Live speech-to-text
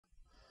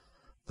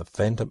The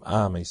Phantom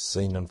Armies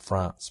Seen in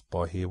France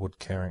by Hereward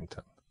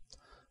Carrington.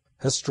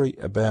 History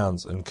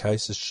abounds in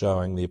cases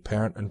showing the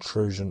apparent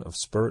intrusion of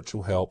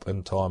spiritual help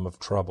in time of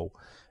trouble,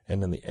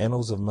 and in the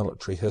annals of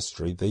military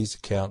history these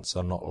accounts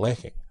are not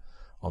lacking.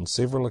 On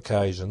several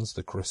occasions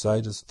the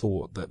Crusaders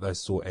thought that they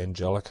saw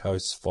angelic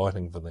hosts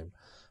fighting for them,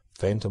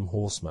 phantom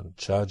horsemen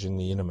charging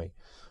the enemy,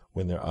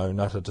 when their own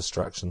utter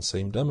destruction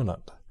seemed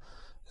imminent.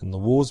 In the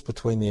wars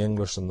between the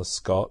English and the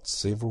Scots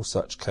several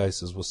such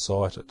cases were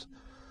cited,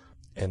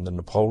 and the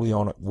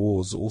Napoleonic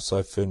Wars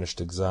also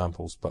furnished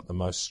examples, but the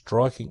most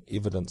striking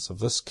evidence of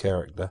this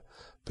character,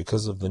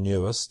 because of the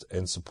newest,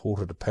 and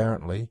supported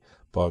apparently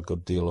by a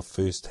good deal of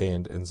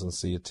first-hand and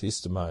sincere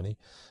testimony,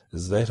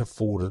 is that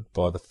afforded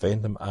by the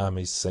phantom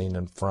armies seen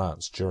in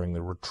France during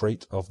the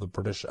retreat of the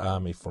British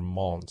army from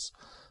Mons,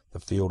 the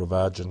field of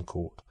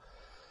Agincourt.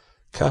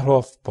 Cut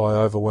off by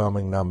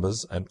overwhelming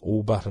numbers and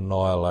all but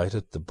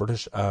annihilated, the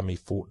British army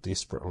fought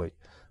desperately,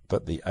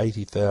 but the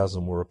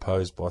 80,000 were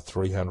opposed by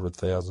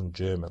 300,000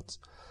 Germans,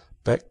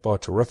 backed by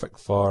terrific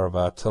fire of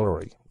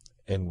artillery,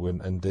 and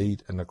when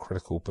indeed in a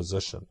critical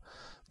position.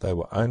 They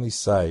were only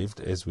saved,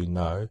 as we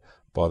know,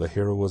 by the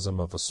heroism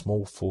of a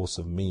small force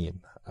of men,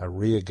 a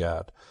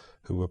rearguard,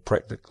 who were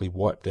practically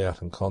wiped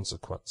out in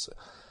consequence.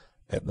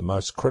 At the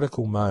most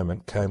critical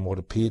moment came what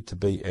appeared to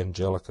be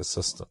angelic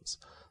assistance.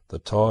 The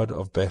tide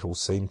of battle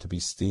seemed to be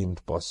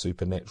stemmed by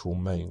supernatural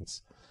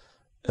means.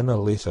 In a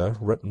letter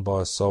written by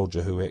a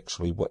soldier who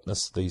actually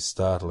witnessed these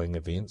startling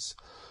events,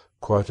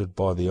 quoted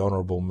by the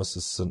Honourable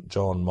Mrs. St.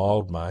 John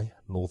Mildmay,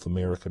 North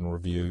American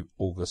Review,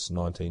 August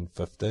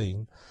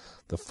 1915,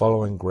 the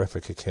following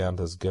graphic account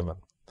is given.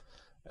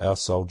 Our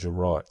soldier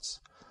writes,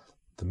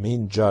 "The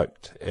men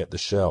joked at the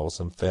shells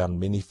and found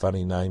many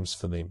funny names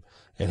for them,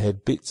 and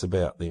had bets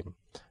about them,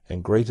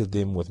 and greeted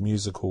them with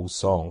music hall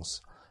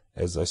songs,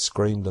 as they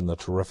screamed in the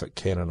terrific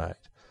cannonade.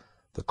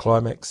 The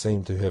climax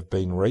seemed to have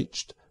been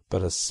reached,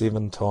 but a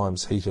 7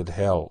 times heated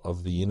hell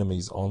of the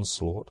enemy's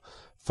onslaught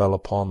fell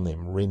upon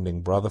them,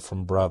 rending brother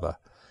from brother.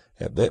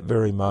 At that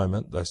very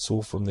moment they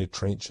saw from their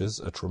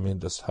trenches a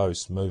tremendous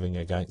host moving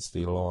against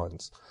their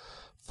lines.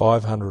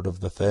 500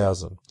 of the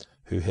 1,000,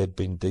 who had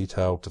been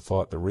detailed to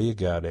fight the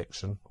rearguard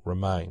action,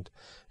 remained,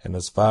 and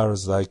as far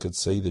as they could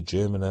see the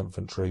German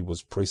infantry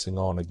was pressing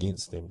on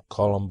against them,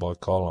 column by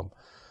column,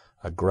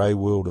 a grey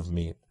world of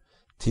men,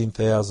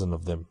 10,000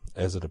 of them,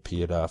 as it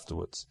appeared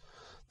afterwards.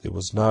 There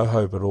was no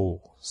hope at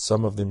all.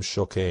 Some of them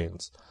shook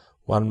hands.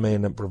 One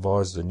man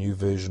improvised a new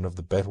version of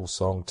the battle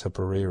song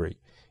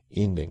Tipperary,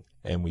 ending,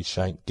 "And we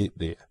shan't get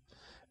there,"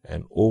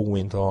 and all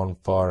went on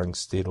firing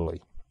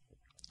steadily.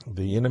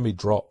 The enemy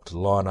dropped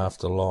line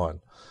after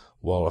line,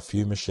 while a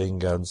few machine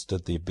guns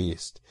did their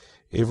best.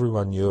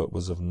 Everyone knew it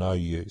was of no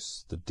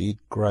use. The dead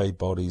grey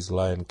bodies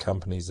lay in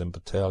companies and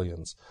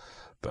battalions,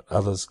 but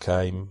others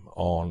came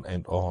on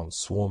and on,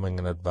 swarming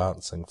and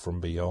advancing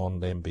from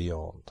beyond and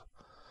beyond.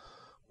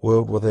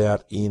 "World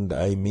without end,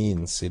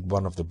 amen," said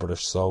one of the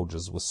British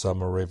soldiers with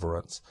some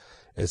irreverence,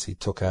 as he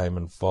took aim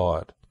and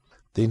fired.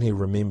 Then he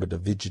remembered a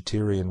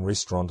vegetarian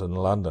restaurant in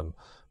London,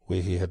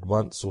 where he had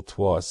once or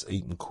twice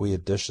eaten queer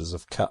dishes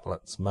of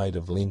cutlets made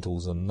of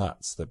lentils and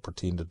nuts that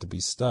pretended to be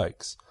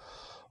steaks.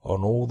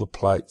 On all the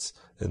plates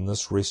in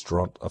this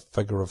restaurant a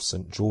figure of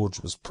St.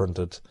 George was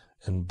printed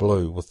in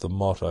blue, with the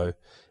motto,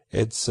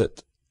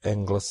 "Adsit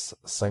Anglis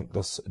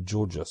Sanctus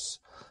Georgius,"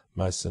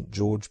 "May St.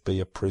 George be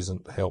a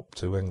present help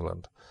to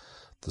England."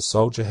 The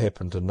soldier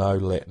happened to know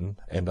Latin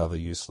and other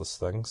useless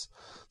things,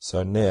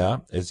 so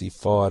now, as he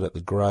fired at the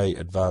grey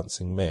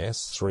advancing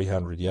mass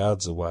 300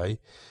 yards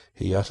away,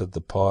 he uttered the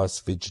pious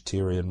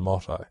vegetarian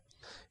motto.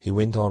 He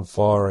went on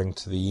firing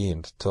to the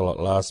end, till at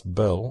last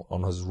Bill,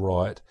 on his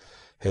right,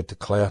 had to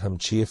clout him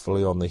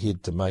cheerfully on the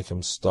head to make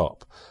him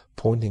stop,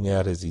 pointing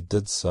out as he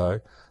did so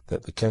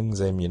that the king's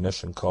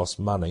ammunition cost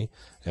money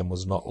and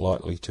was not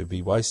likely to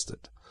be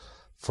wasted.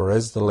 For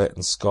as the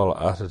Latin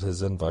scholar uttered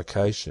his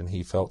invocation,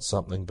 he felt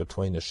something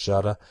between a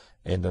shudder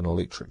and an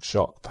electric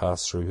shock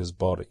pass through his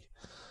body.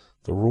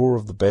 The roar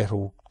of the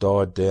battle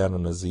died down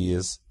in his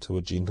ears to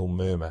a gentle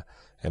murmur,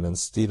 and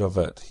instead of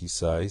it, he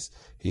says,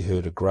 he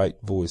heard a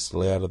great voice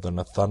louder than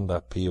a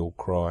thunder peal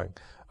crying,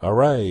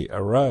 "Array!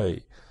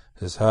 Array!"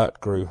 His heart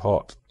grew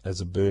hot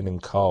as a burning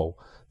coal,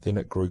 then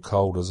it grew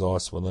cold as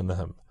ice within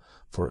him,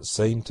 for it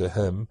seemed to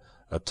him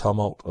a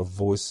tumult of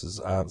voices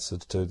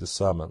answered to the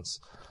summons.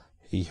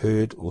 He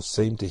heard, or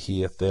seemed to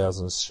hear,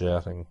 thousands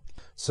shouting,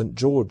 "St.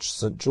 George!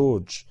 St.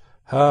 George!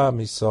 Ha,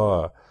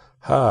 Messiah!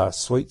 Ha,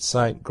 sweet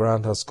saint,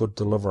 grant us good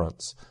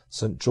deliverance!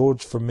 St.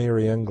 George for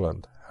merry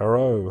England!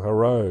 Hurrah!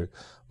 Hurrah!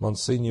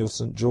 Monsignor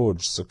St.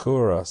 George,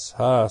 succour us!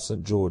 Ha,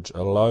 St. George,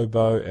 a low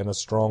bow and a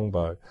strong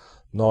bow!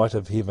 Knight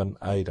of heaven,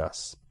 aid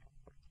us!"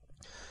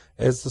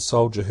 As the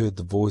soldier heard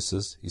the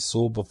voices, he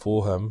saw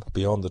before him,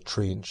 beyond the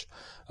trench,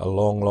 a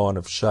long line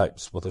of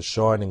shapes with a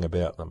shining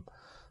about them.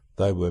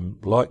 They were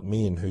like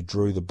men who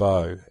drew the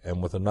bow,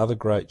 and with another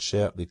great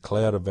shout their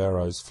cloud of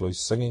arrows flew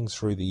singing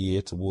through the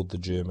air toward the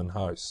German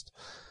host.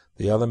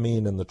 The other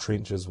men in the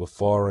trenches were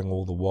firing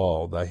all the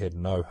while. They had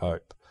no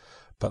hope,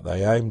 but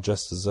they aimed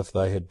just as if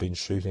they had been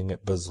shooting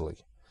at Bisley.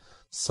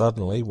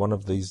 Suddenly one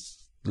of these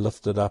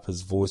lifted up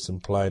his voice in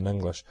plain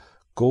English.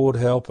 "God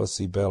help us,"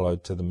 he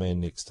bellowed to the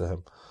man next to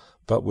him,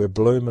 "but we're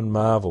bloomin'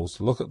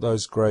 marvels. Look at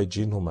those grey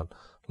gentlemen.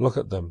 Look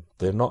at them.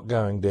 They're not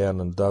going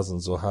down in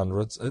dozens or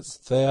hundreds. It's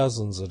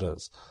thousands it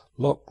is.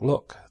 Look,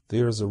 look,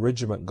 there is a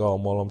regiment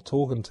gone while I'm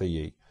talking to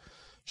ye."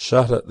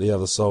 "Shut it," the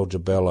other soldier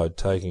bellowed,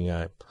 taking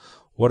aim.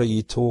 "What are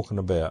ye talking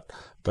about?"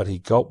 But he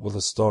gulped with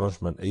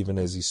astonishment even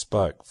as he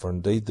spoke, for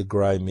indeed the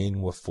grey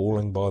men were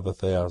falling by the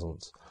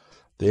thousands.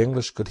 The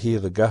English could hear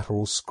the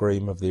guttural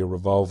scream of their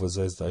revolvers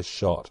as they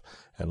shot,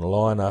 and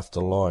line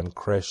after line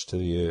crashed to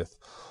the earth.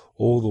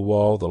 All the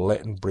while the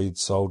Latin-bred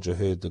soldier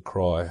heard the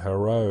cry,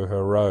 "Hurrah,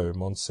 hurrah,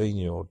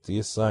 Monseigneur,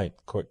 dear Saint,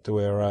 quick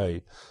to our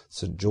aid,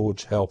 St.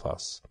 George help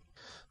us."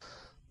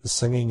 The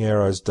singing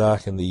arrows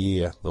darkened the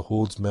air, the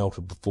hordes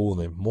melted before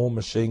them. "More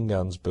machine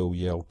guns," Bill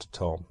yelled to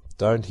Tom.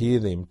 "Don't hear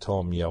them,"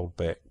 Tom yelled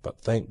back, "but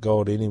thank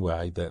God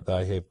anyway that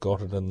they have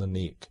got it in the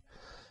neck."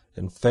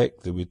 In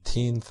fact, there were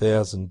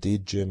 10,000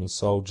 dead German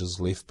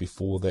soldiers left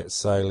before that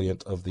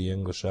salient of the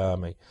English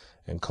army,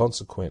 and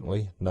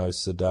consequently no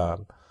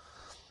Sedan.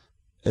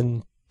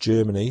 In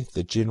Germany,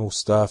 the General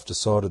Staff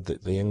decided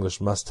that the English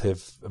must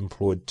have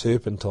employed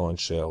turpentine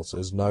shells,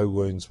 as no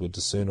wounds were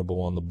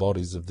discernible on the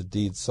bodies of the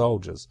dead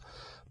soldiers.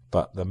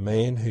 But the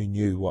man who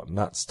knew what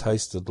nuts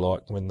tasted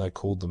like when they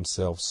called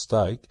themselves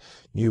steak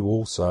knew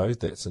also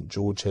that St.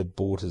 George had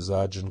bought his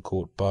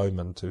Agincourt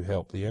bowmen to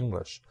help the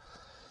English.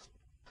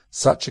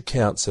 Such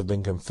accounts have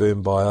been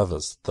confirmed by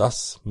others.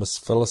 Thus Miss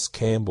Phyllis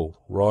Campbell,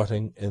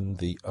 writing in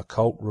the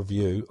Occult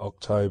Review,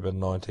 October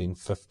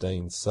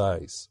 1915,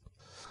 says,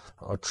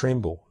 "I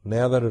tremble,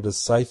 now that it is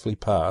safely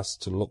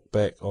past, to look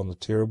back on the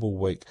terrible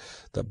week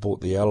that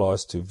brought the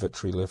Allies to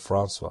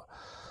Vitry-le-François.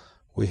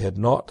 We had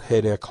not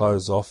had our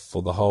clothes off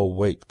for the whole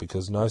week,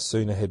 because no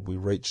sooner had we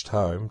reached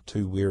home,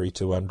 too weary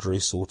to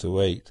undress or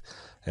to eat,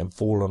 and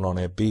fallen on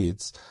our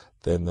beds,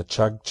 than the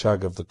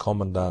chug-chug of the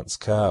commandant's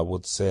car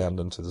would sound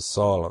into the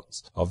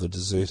silence of the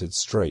deserted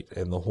street,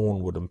 and the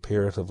horn would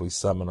imperatively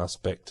summon us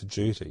back to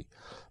duty,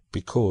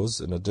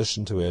 because, in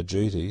addition to our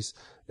duties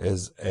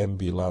as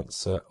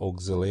ambulance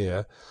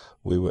auxiliaire,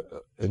 we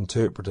were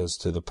interpreters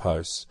to the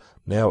post,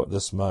 now at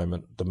this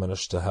moment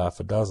diminished to half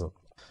a dozen.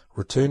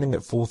 Returning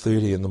at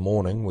 4:30 in the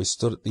morning, we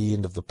stood at the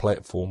end of the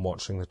platform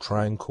watching the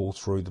train call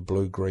through the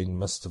blue-green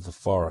mist of the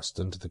forest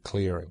into the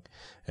clearing,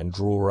 and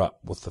draw up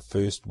with the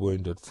first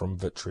wounded from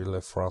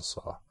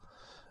Vitry-le-François.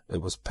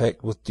 It was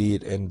packed with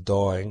dead and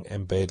dying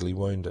and badly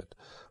wounded.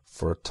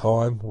 For a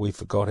time we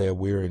forgot our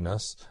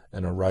weariness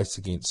in a race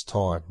against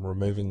time,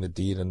 removing the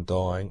dead and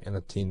dying and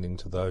attending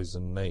to those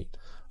in need.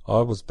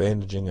 I was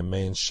bandaging a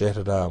man's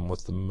shattered arm,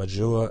 with the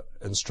major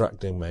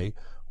instructing me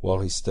while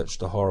he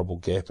stitched a horrible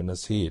gap in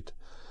his head,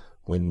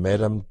 when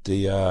Madame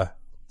D.R.,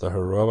 the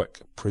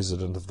heroic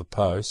president of the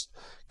post,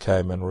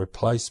 came and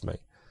replaced me.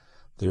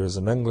 "There is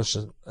an English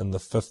in the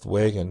 5th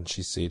wagon,"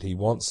 she said. "He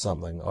wants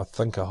something, I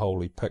think a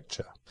holy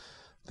picture."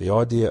 The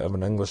idea of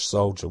an English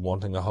soldier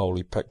wanting a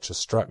holy picture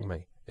struck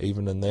me,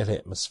 even in that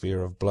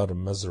atmosphere of blood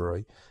and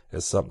misery,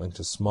 as something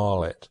to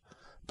smile at,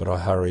 but I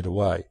hurried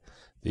away.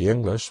 The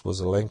English was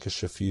a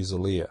Lancashire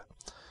Fusilier.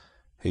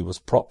 He was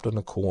propped in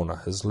a corner,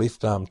 his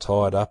left arm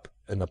tied up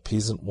in a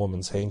peasant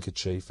woman's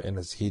handkerchief, and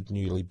his head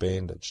newly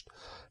bandaged.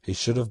 He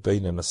should have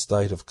been in a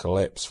state of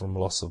collapse from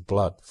loss of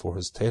blood, for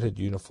his tattered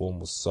uniform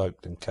was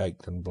soaked and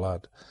caked in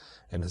blood,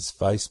 and his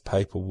face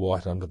paper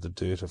white under the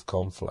dirt of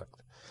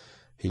conflict.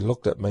 He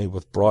looked at me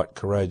with bright,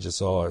 courageous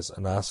eyes,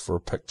 and asked for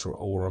a picture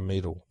or a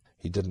medal.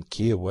 He didn't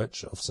care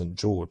which, of St.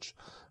 George.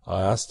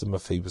 I asked him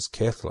if he was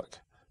Catholic.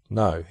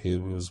 No, he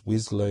was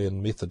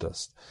Wesleyan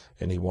Methodist,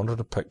 and he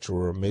wanted a picture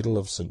or a medal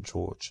of St.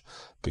 George,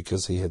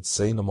 because he had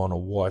seen him on a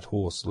white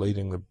horse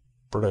leading the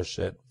British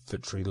at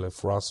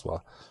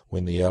Vitry-le-François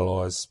when the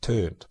Allies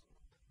turned.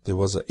 There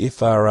was a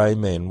F.R.A.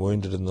 man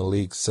wounded in the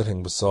leg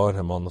sitting beside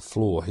him on the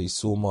floor. He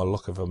saw my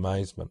look of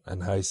amazement,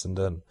 and hastened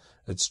in.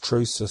 "It's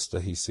true, sister,"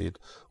 he said.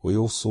 "We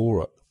all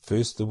saw it.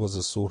 First there was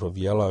a sort of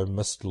yellow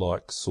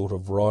mist-like sort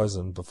of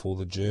rising before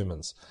the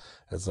Germans,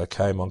 as they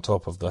came on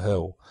top of the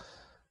hill.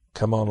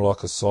 Come on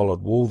like a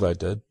solid wall they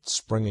did,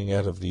 springing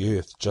out of the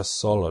earth, just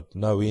solid,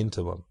 no end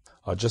to 'em.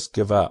 I just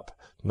give up.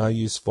 No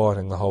use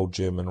fighting the whole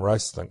German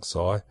race, thinks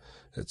I.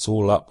 It's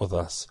all up with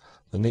us.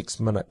 The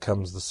next minute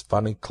comes this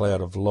funny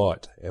cloud of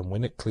light, and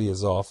when it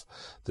clears off,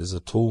 there's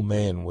a tall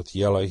man with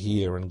yellow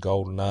hair and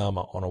golden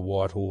armour on a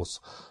white horse,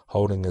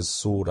 holding his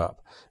sword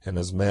up, and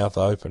his mouth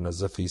open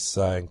as if he's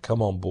saying,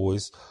 'Come on,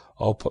 boys,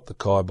 I'll put the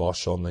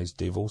kibosh on these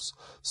devils,'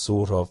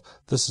 sort of.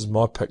 This is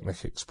my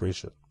picnic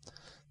expression.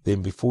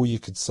 Then before you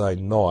could say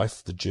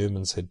knife, the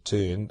Germans had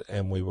turned,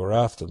 and we were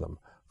after them,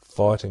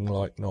 fighting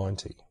like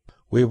 90.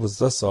 Where was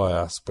this, I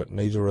asked, but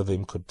neither of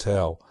them could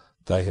tell.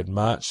 They had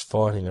marched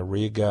fighting a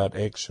rearguard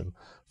action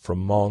from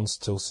Mons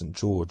till St.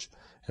 George,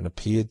 and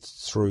appeared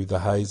through the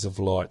haze of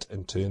light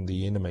and turned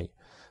the enemy.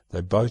 They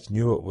both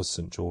knew it was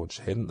St. George.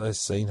 Hadn't they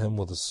seen him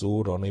with a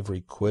sword on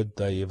every quid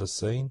they ever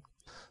seen?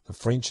 The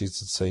Frenchies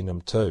had seen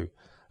him too.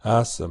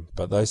 Asked them,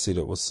 but they said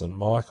it was St.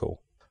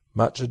 Michael.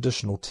 Much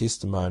additional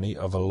testimony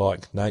of a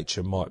like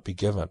nature might be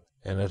given,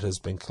 and it has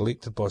been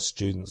collected by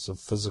students of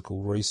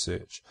physical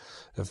research.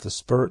 If the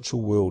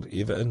spiritual world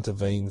ever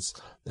intervenes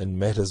in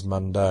matters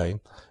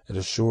mundane, it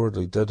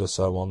assuredly did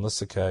so on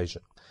this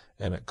occasion,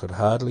 and it could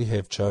hardly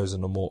have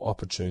chosen a more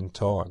opportune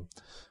time.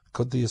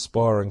 Could the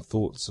aspiring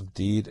thoughts of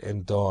dead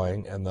and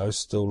dying, and those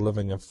still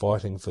living and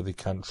fighting for their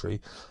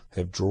country,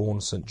 have drawn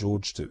St.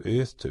 George to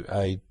earth to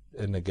aid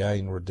in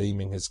again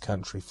redeeming his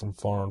country from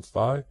foreign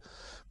foe?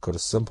 Could a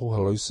simple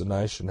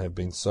hallucination have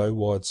been so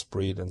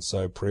widespread and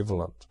so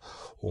prevalent,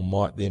 or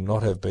might there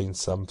not have been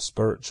some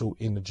spiritual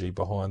energy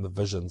behind the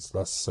visions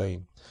thus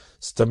seen,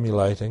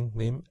 stimulating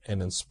them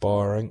and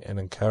inspiring and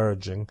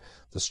encouraging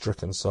the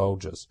stricken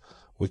soldiers?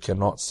 We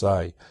cannot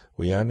say.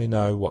 We only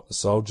know what the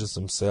soldiers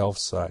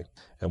themselves say,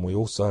 and we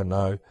also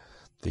know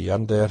the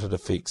undoubted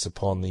effects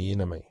upon the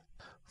enemy,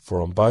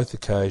 for on both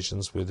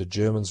occasions were the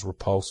Germans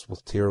repulsed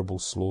with terrible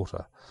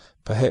slaughter.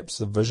 Perhaps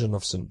the vision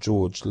of St.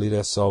 George led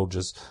our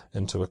soldiers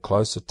into a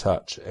closer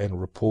touch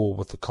and rapport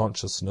with the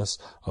consciousness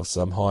of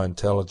some high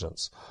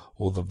intelligence,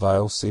 or the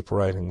veil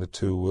separating the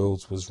two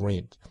worlds was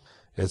rent,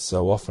 as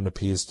so often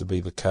appears to be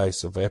the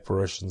case of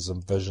apparitions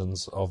and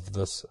visions of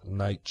this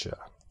nature.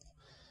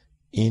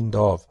 End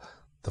of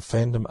The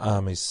Phantom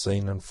Armies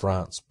Seen in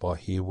France by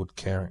Hereward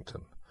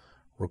Carrington.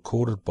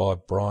 Recorded by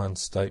Brian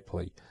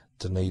Stapley,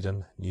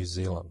 Dunedin, New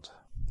Zealand.